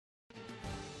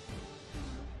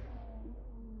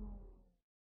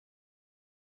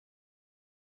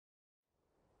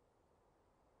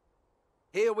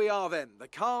Here we are then, the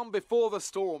calm before the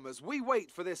storm, as we wait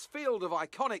for this field of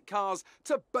iconic cars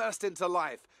to burst into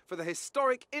life for the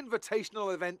historic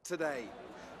invitational event today.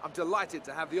 I'm delighted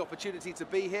to have the opportunity to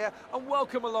be here and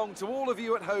welcome along to all of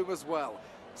you at home as well.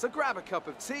 So grab a cup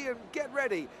of tea and get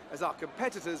ready as our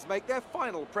competitors make their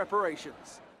final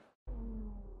preparations.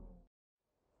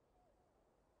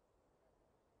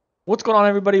 What's going on,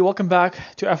 everybody? Welcome back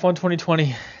to F1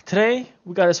 2020. Today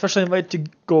we got a special invite to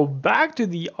go back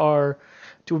to our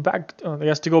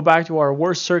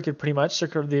worst circuit, pretty much,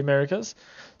 Circuit of the Americas,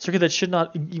 circuit that should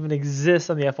not even exist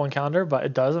on the F1 calendar, but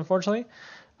it does, unfortunately.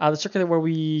 The circuit where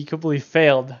we completely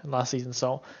failed last season.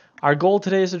 So our goal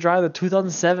today is to drive the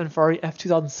 2007 Ferrari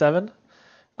F2007,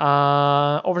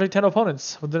 overtake 10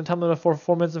 opponents within a time limit of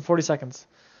 4 minutes and 40 seconds.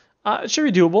 It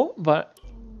should be doable, but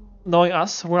knowing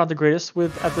us, we're not the greatest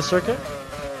at the circuit.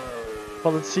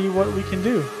 But let's see what we can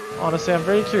do. Honestly, I'm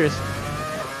very curious.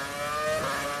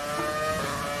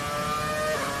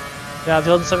 Yeah,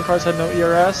 the 2007 cars had no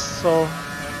ERS, so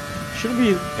shouldn't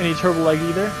be any turbo lag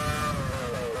either.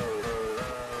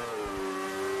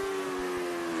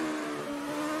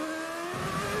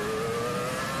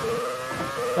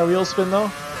 That wheel spin though.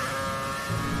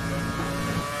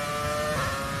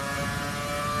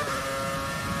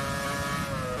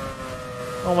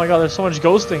 Oh my god, there's so much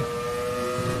ghosting.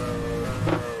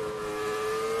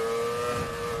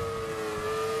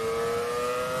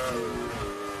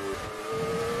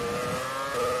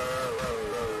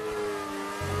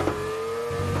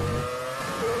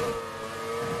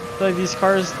 I feel like these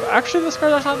cars, actually this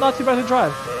car is not too bad to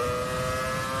drive.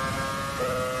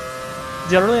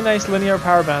 It's got a really nice linear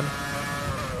power band.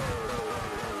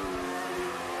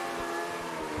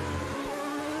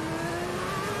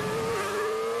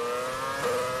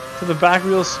 So the back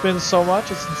wheels spin so much,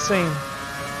 it's insane.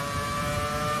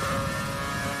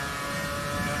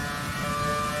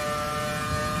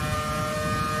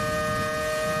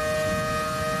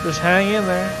 Just hang in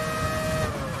there.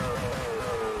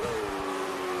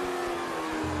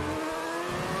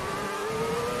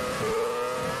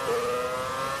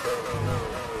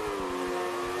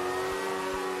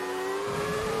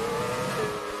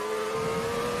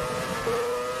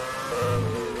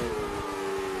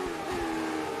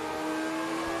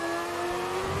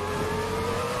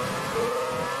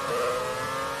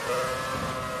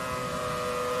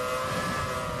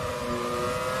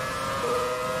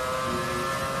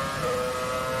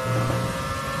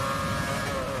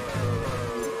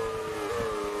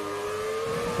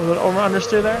 A little over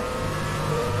understeer there.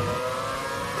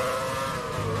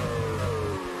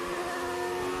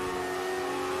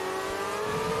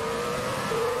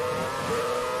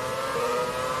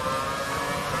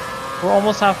 We're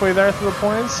almost halfway there through the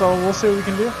points, so we'll see what we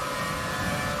can do.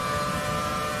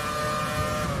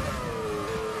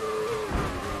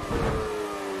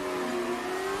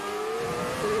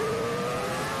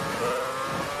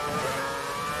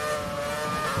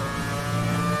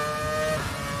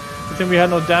 I think we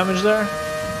had no damage there.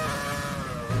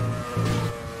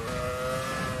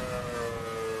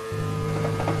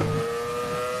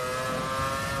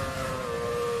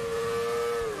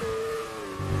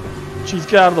 Jeez,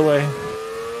 get out of the way.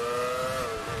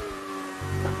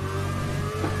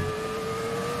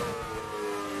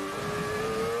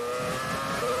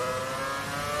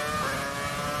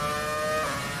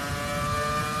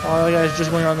 Oh, the guy's just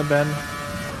going around the bend.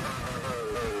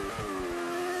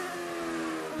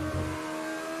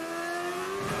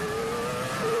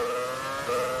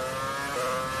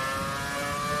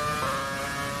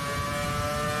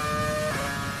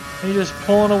 He's just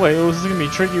pulling away. Oh, this is gonna be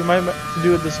tricky. We might have to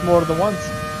do it this more than once.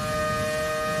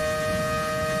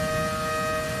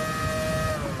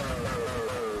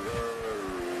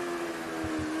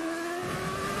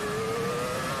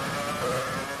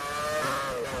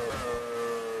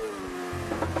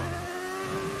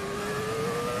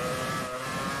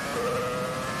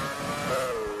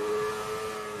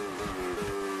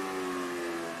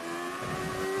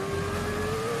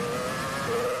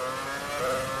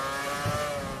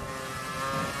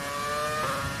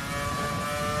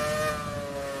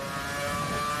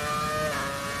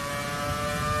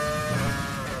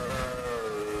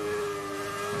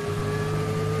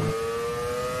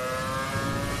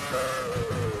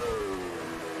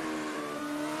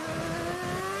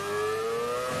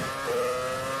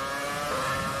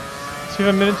 So we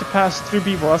have a minute to pass through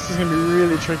people. This is going to be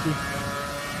really tricky.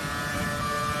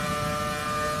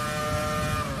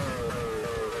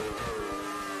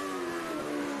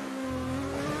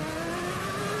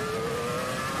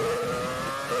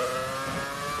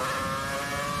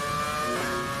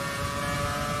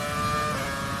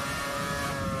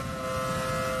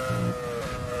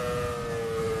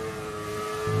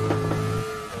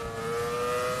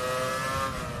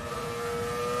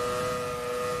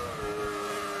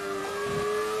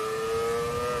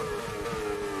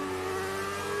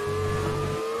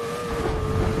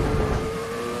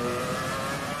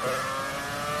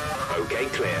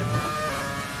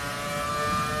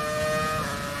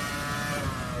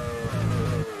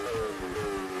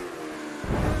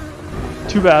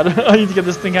 Too bad. I need to get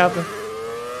this thing happen.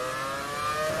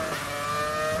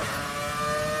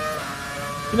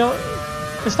 You know,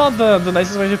 it's not the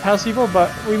nicest way to pass people, but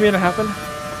we made it happen.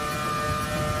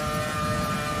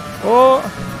 Oh!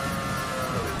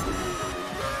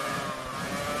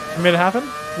 We made it happen?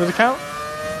 Did it count?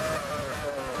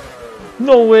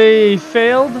 No way!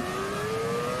 Failed?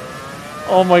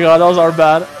 Oh my god, that was our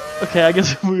bad. Okay, I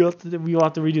guess we will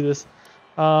have to redo this.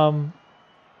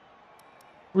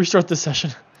 Restart this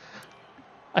session.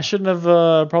 I shouldn't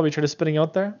have probably tried spinning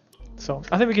out there. So,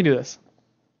 I think we can do this.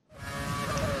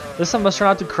 This time, let's try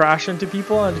not to crash into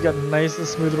people and to get a nice and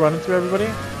smooth run through everybody.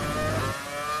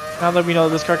 Now that we know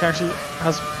this car can actually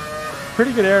has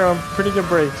pretty good air and pretty good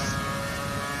brakes.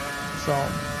 So...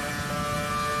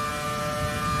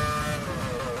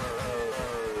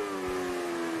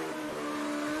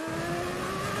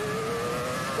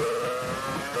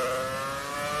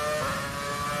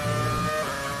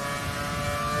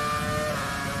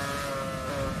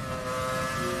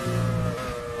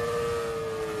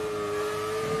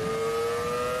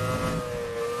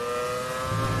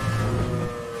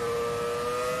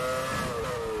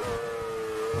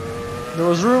 There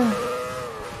was room.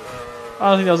 I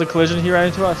don't think that was a collision. He ran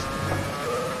into us.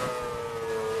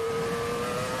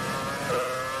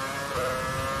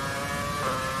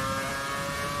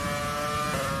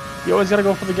 You always gotta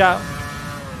go for the gap.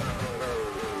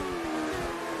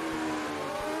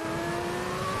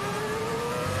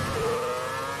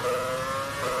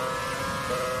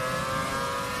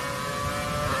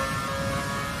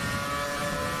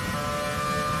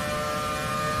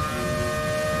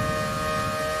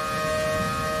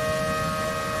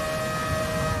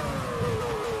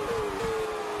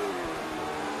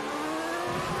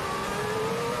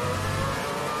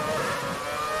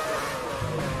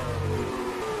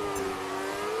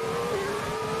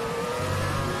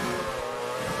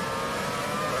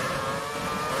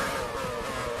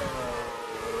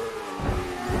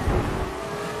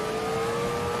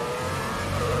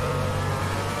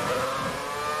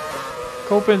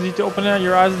 Opens, you need to open out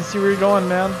your eyes and see where you're going,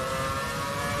 man.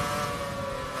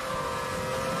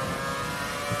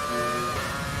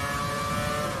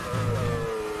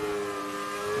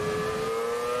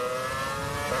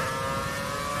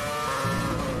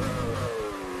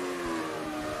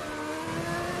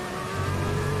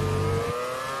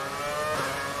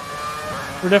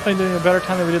 We're definitely doing a better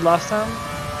time than we did last time.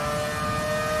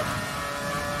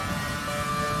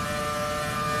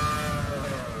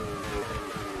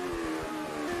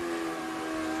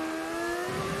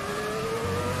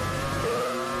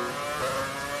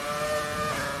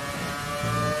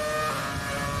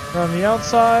 On the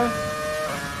outside.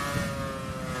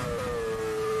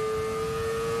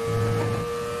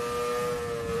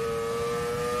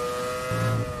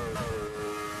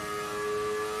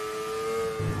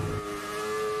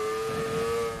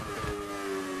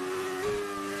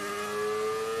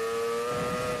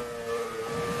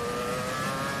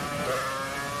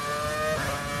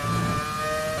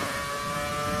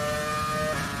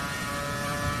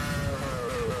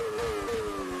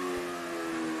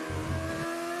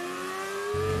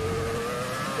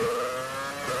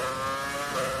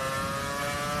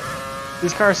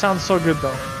 These cars sound so good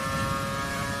though.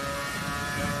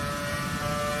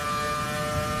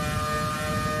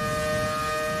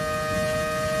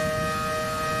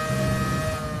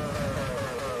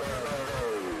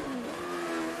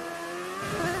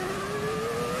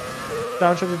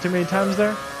 Downshifted too many times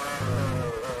there.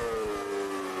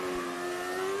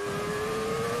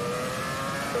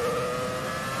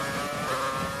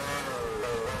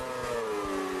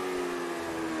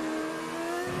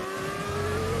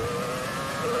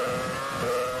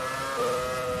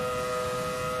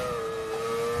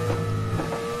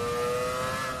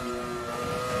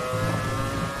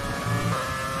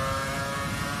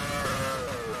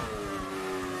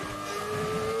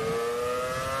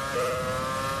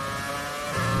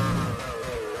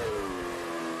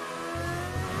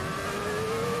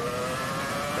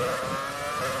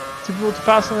 Two people to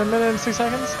pass in a minute and 6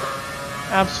 seconds?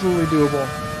 Absolutely doable.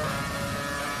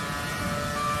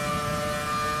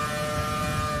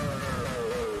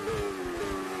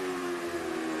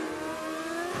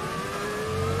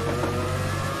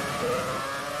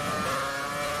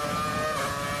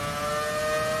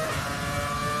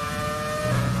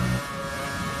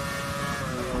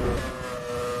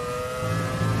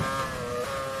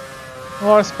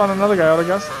 Well, I spun another guy out, I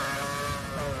guess.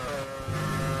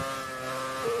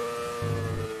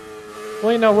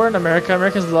 Well, you know, we're in America.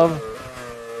 Americans love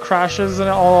crashes and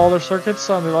all their circuits,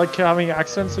 and they like having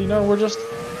accidents. So, you know, we're just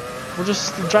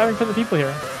driving for the people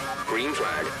here. Green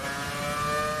flag.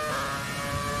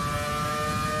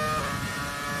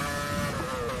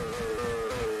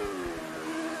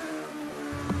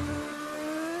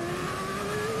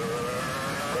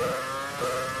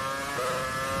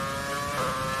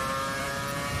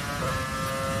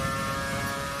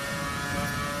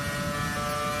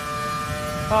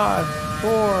 5,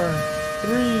 4,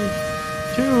 3,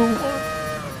 2, 1.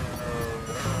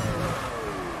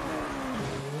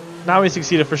 Now we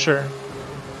succeeded for sure.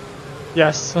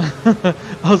 Yes. I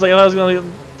was like, I was going to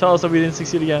tell us that we didn't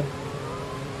succeed again.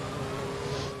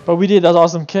 But we did. That was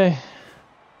awesome. Okay.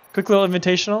 Quick little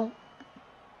invitational.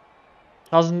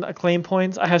 1,000 acclaim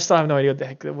points. I still have no idea what the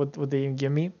heck what they even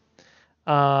give me.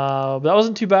 But that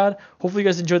wasn't too bad. Hopefully you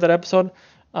guys enjoyed that episode.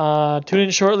 Tune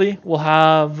in shortly. We'll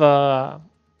have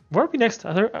where are we next?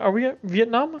 Are we at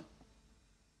Vietnam?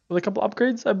 With a couple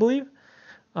upgrades, I believe.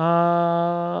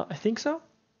 I think so.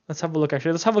 Let's have a look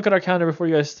actually. Let's have a look at our calendar before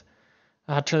you guys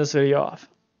turn this video off.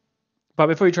 But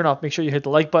before you turn off, make sure you hit the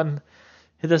like button,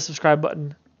 hit the subscribe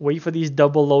button, wait for these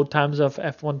double load times of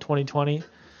F1 2020.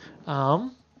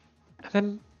 And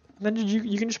then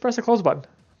you can just press the close button.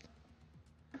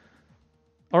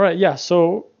 All right, yeah,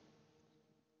 so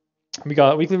we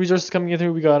got weekly resources coming in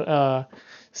through. We got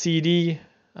CD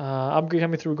upgrade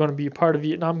coming through. We're going to be a part of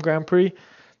Vietnam Grand Prix.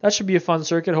 That should be a fun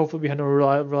circuit. Hopefully we have no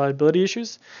reliability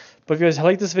issues. But if you guys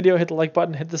like this video, hit the like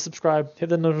button, hit the subscribe, hit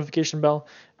the notification bell,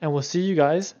 and we'll see you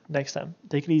guys next time.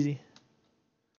 Take it easy.